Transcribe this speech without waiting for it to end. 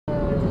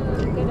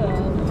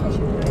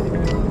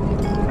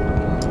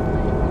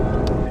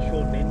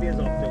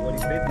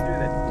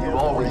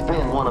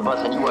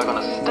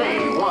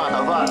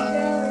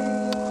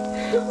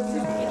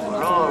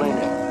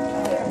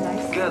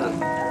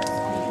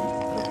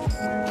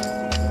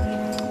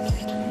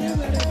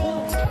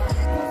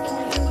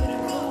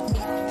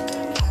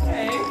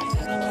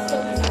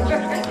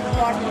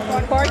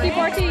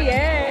40,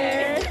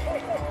 yeah.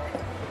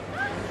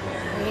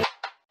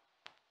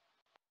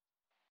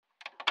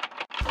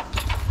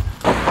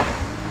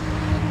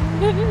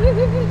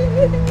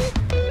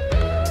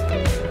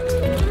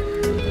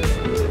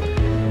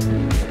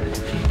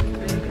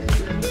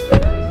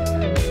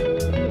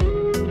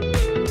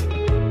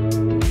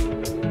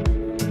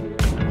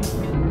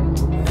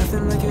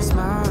 Nothing like your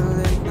smile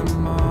in the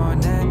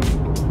morning,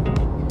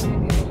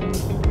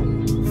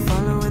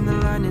 following the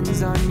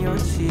linings on your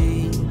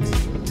cheeks.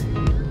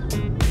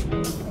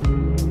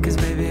 'Cause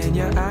baby, in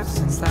your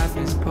absence, life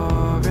is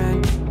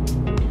boring,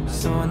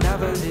 so I'll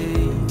never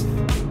leave.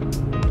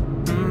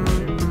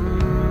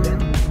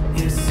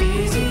 It's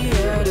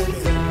easier to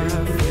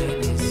love when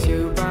it's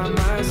you by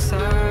my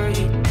side,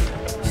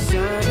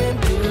 shining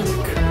through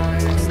the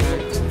cracks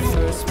like the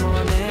first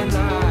morning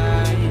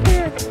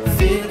light,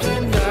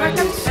 feeling like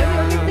a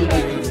child in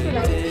the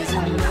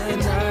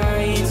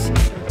night,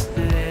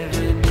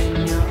 living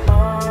in your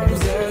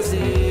arms as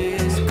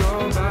years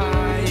go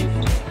by.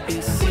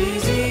 It's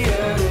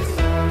easier to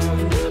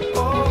love,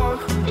 oh,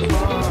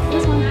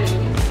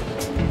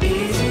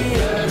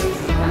 easier to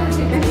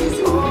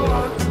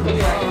love,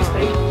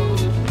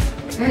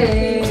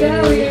 Hey,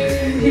 going.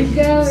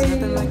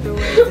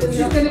 This is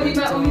gonna be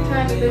my only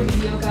time in the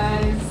video,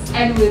 guys,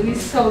 and we'll be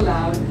so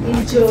loud.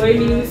 Enjoy.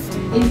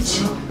 Let's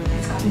go.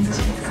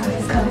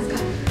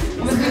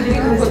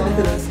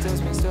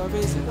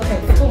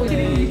 Okay, before we get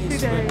into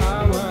today.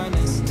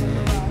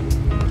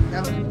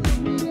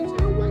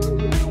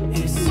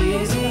 it's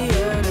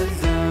easier to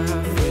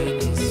love when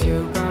it's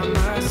you by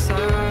my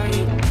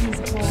side,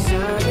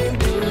 shining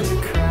through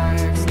the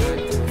cracks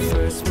like the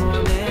first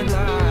morning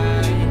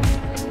light,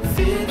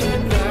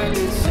 feeling like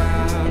a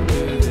child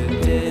through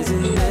the days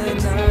and the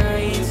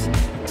nights,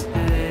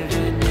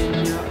 living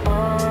in your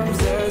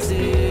arms as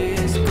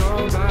years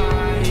go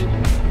by.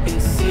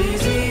 It's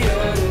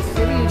easier to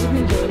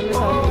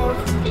love,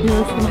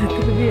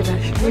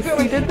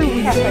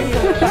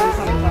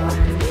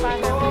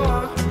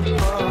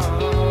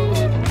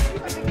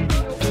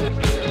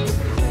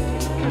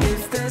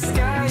 if the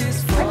sky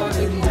is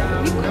falling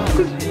down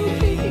on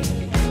me,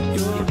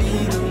 you'll be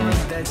the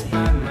one that's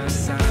by my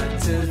side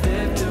to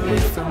live through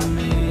it for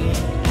me.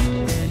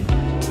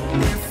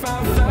 And if I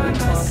find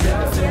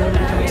myself in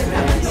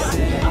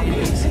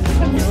places,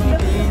 you'll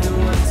be the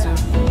one to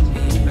pull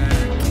me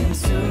back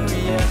into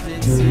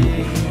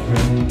reality.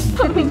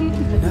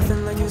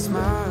 Nothing like your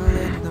smile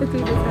in the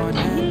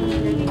morning,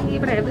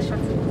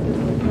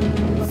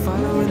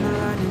 following the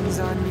linings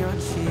on your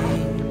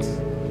cheeks.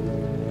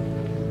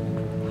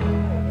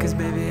 'Cause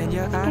baby, in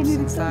your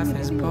absence, life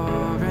is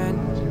boring,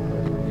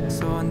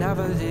 so I'll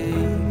never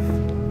leave.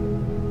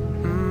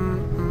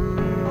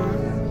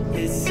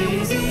 It's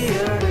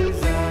easier to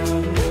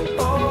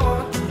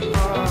love,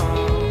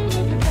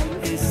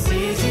 it's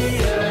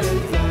easier to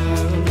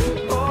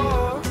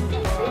love,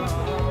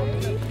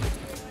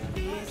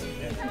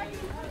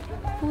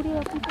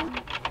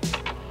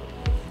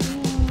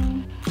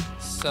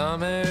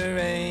 Summer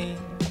rain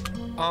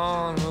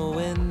on a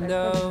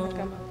window,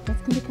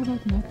 That's gonna come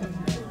out now.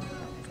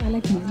 I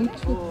like music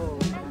too.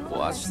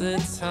 watch the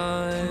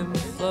time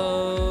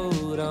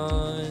float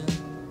on.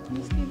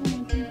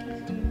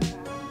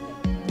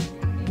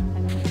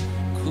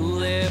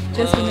 Cool air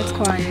Just when it's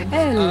quiet.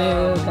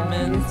 Hello,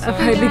 guys. I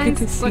finally get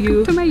to see you.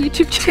 Welcome to my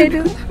YouTube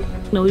channel.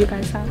 No, you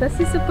guys have. This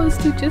is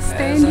supposed to just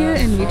stand here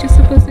and we're just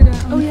supposed to do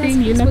our own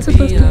thing. You're not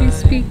supposed to be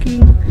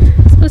speaking.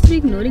 Supposed to be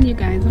ignoring you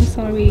guys. I'm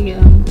sorry.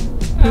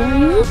 Who are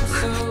you?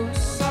 so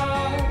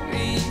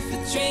sorry for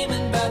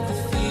dreaming about the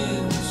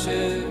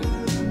future.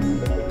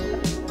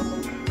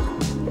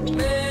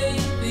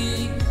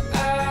 Maybe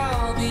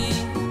I'll be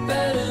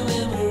better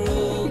when we're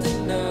old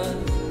enough.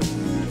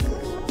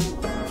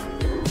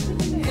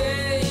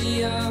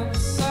 Hey, I'm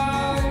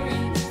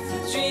sorry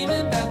for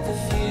dreaming about the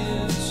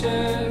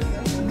future.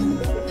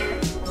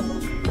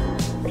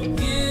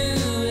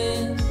 You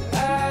and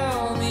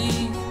I'll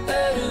be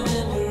better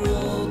when we're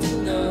old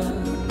enough.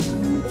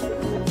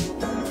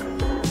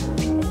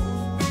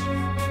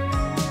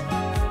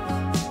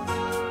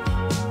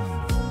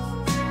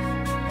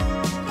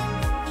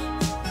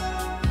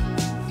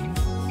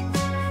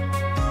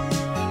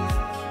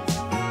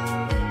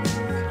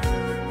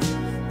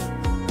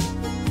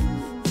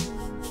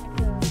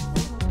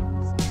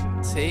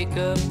 Take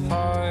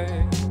apart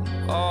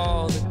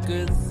all the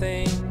good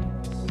things,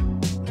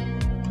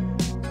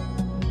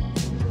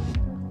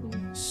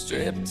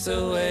 stripped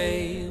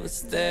away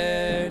what's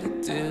there to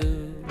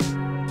do.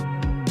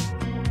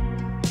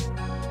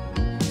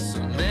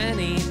 So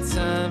many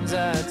times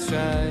I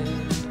tried,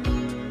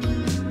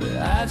 but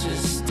I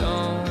just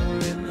don't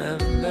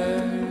remember.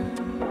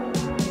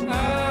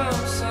 I'm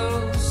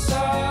so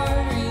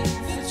sorry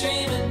for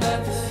dreaming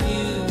about the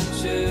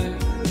future.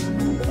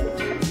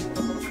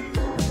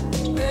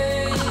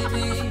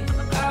 Maybe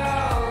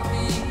I'll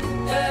be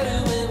better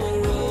when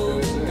we're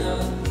old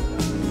enough.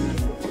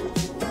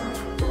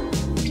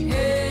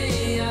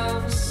 Hey,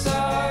 I'm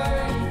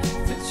sorry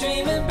for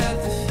dreaming about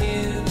the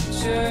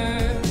future.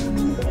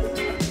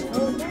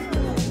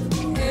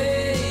 Hey,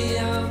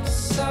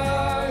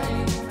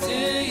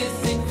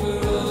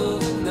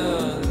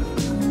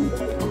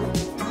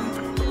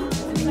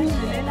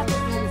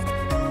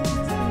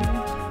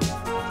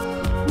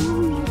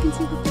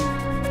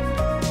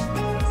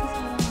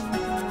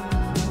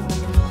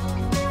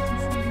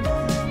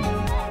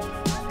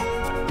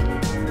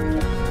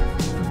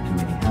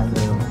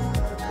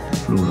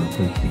 Flora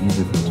takes the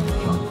easy floor to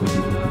transfer the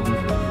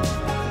information.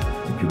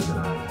 Enjoy the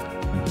ride.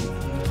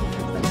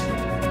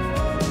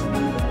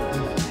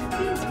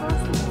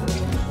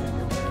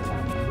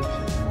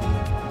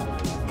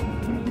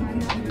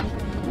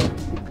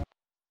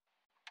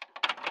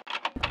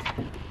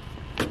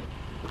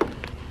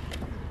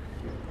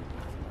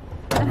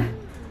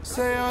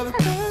 Say all the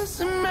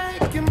best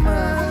at making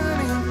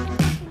money.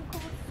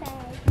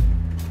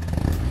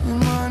 Your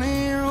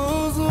money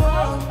rules the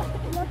world.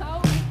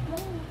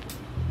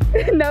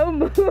 No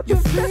move. Your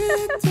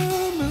freedom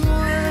is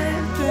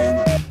one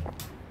thing,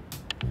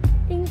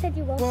 Things that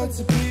you want but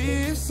to be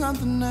is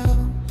something else.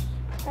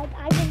 like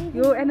I believe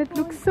Yo, and it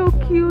looks so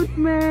cute,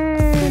 man.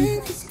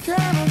 Think it's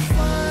kind of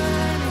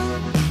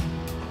funny,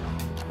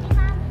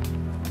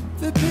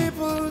 the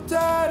people who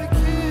die to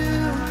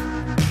kill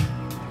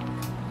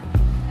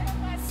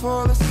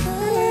for the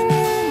sun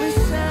only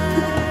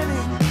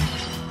shining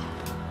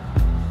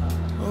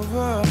over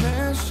a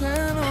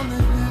mansion on the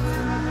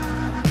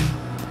hill.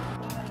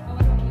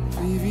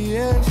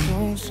 VVS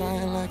don't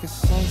shine like a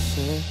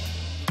sunset,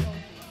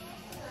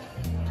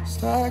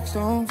 stocks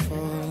don't fall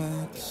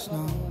like the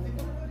snow,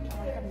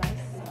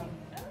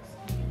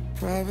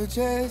 private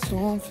jets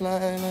don't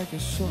fly like a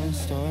shooting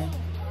star.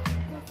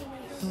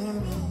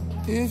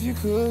 If you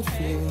could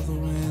feel the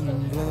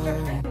wind blow,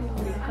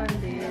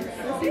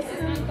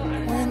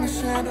 when the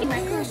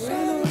chandelier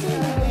shines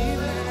in the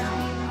evening,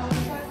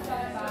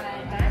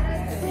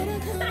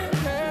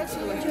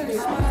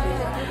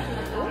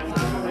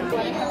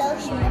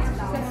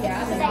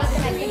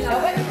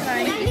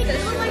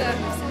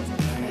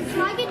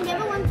 Target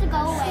never wants to go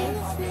away.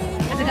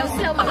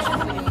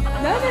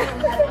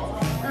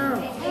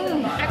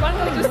 I want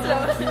to do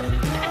slow.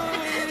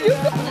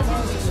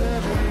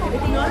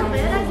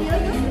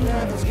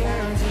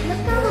 Look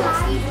how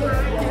light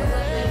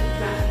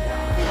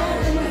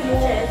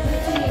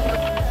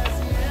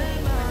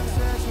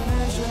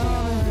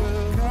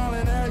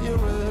calling out your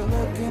will,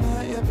 looking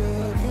at your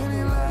bill,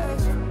 penny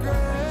lights are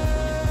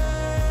great.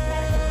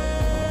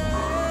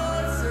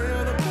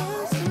 Say the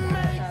best to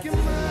make your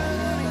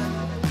money.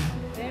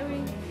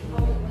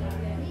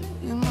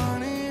 Your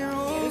money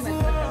rules the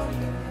world.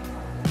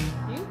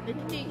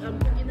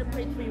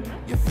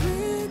 Your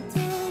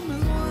freedom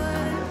is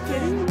one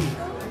thing,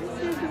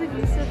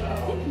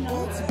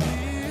 but to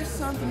be is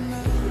something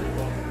else.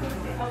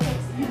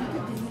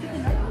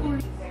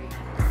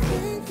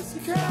 Think it's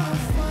kind of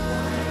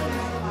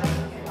funny,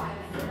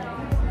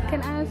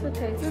 Can I also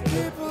taste? the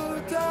people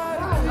who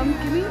die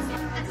Give me.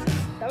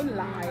 Don't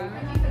lie.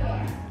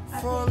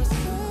 for the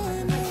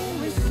sun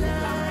only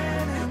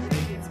shining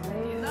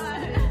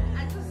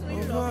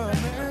over a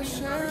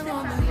mansion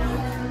on the hill.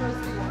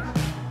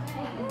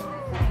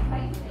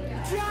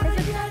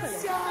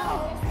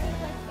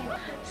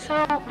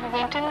 So we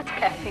went to this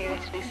cafe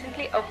that's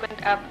recently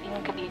opened up in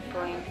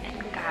Café,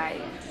 and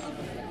guys,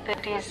 the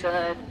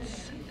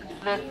desserts,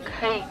 the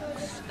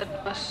cakes, it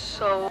was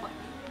so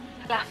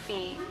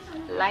fluffy,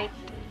 light,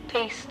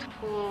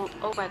 tasteful.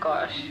 Oh my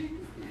gosh,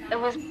 it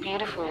was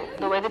beautiful.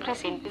 The way they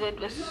presented it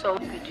was so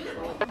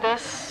beautiful. But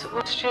this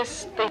was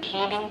just the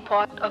healing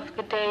part of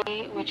the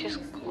day, which is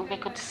we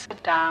could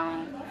sit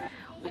down,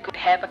 we could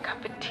have a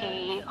cup of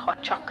tea,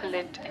 hot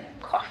chocolate and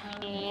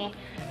coffee,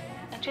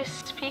 and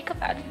just speak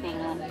about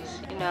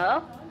things, you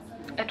know.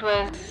 It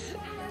was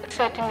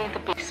certainly the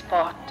best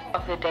part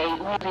of the day.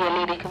 We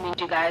really recommend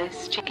you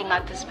guys checking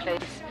out this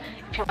place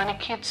if you want a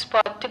cute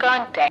spot to go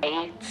on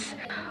dates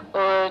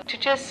or to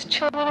just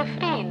chill with a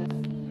friend.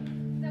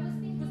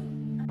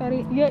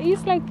 Sorry, there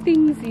is like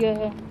things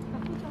here.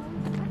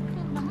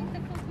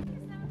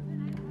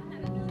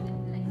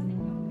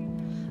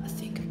 I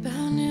think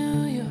about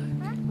New York,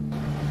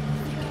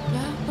 think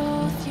about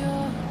both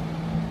your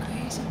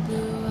crazy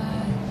blue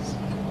eyes.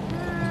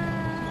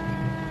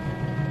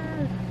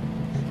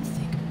 I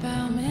think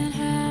about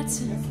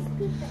Manhattan,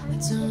 I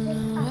don't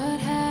know what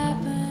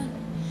happened,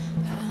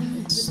 but I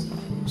miss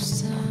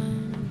those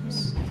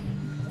times.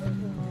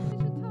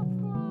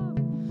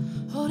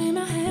 Holding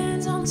my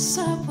hands on the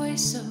subway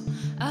so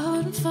I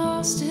wouldn't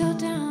fall, still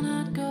down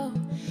I'd go,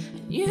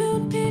 and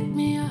you'd pick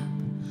me up.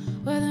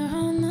 Whether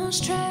on those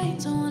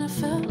trains or when I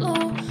felt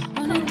low,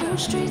 running through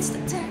streets, the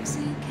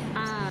taxi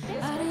cabs.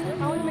 I didn't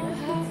know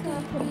how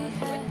good we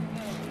had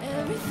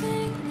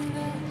everything with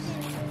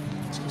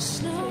us.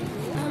 Just know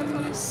I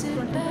miss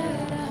it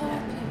bad. I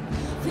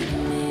hope you think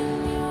of me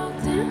when you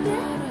walk down the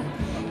road.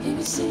 If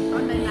you see me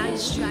on the night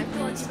street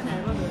dance, I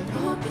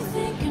hope you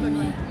think of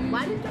me.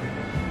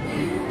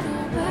 Will you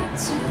go back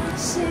to the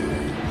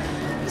city?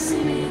 You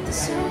see me at the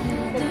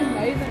Soho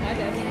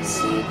down,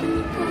 sleep in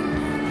the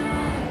corner.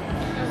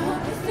 I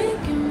hope you think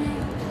of me.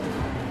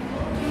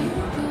 Will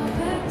you go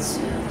back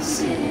to the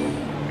city?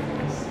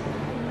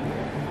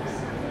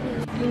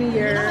 Give me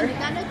your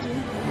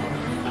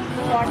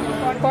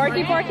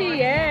party,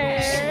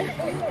 yeah.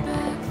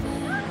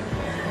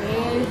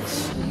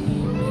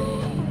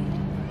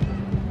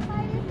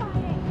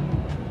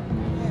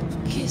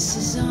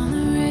 Kisses on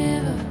the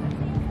river,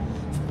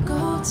 from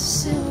gold to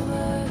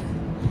silver,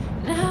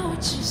 now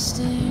it's just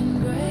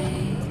in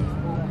gray.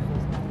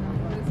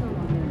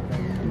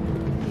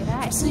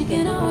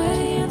 sneaking away.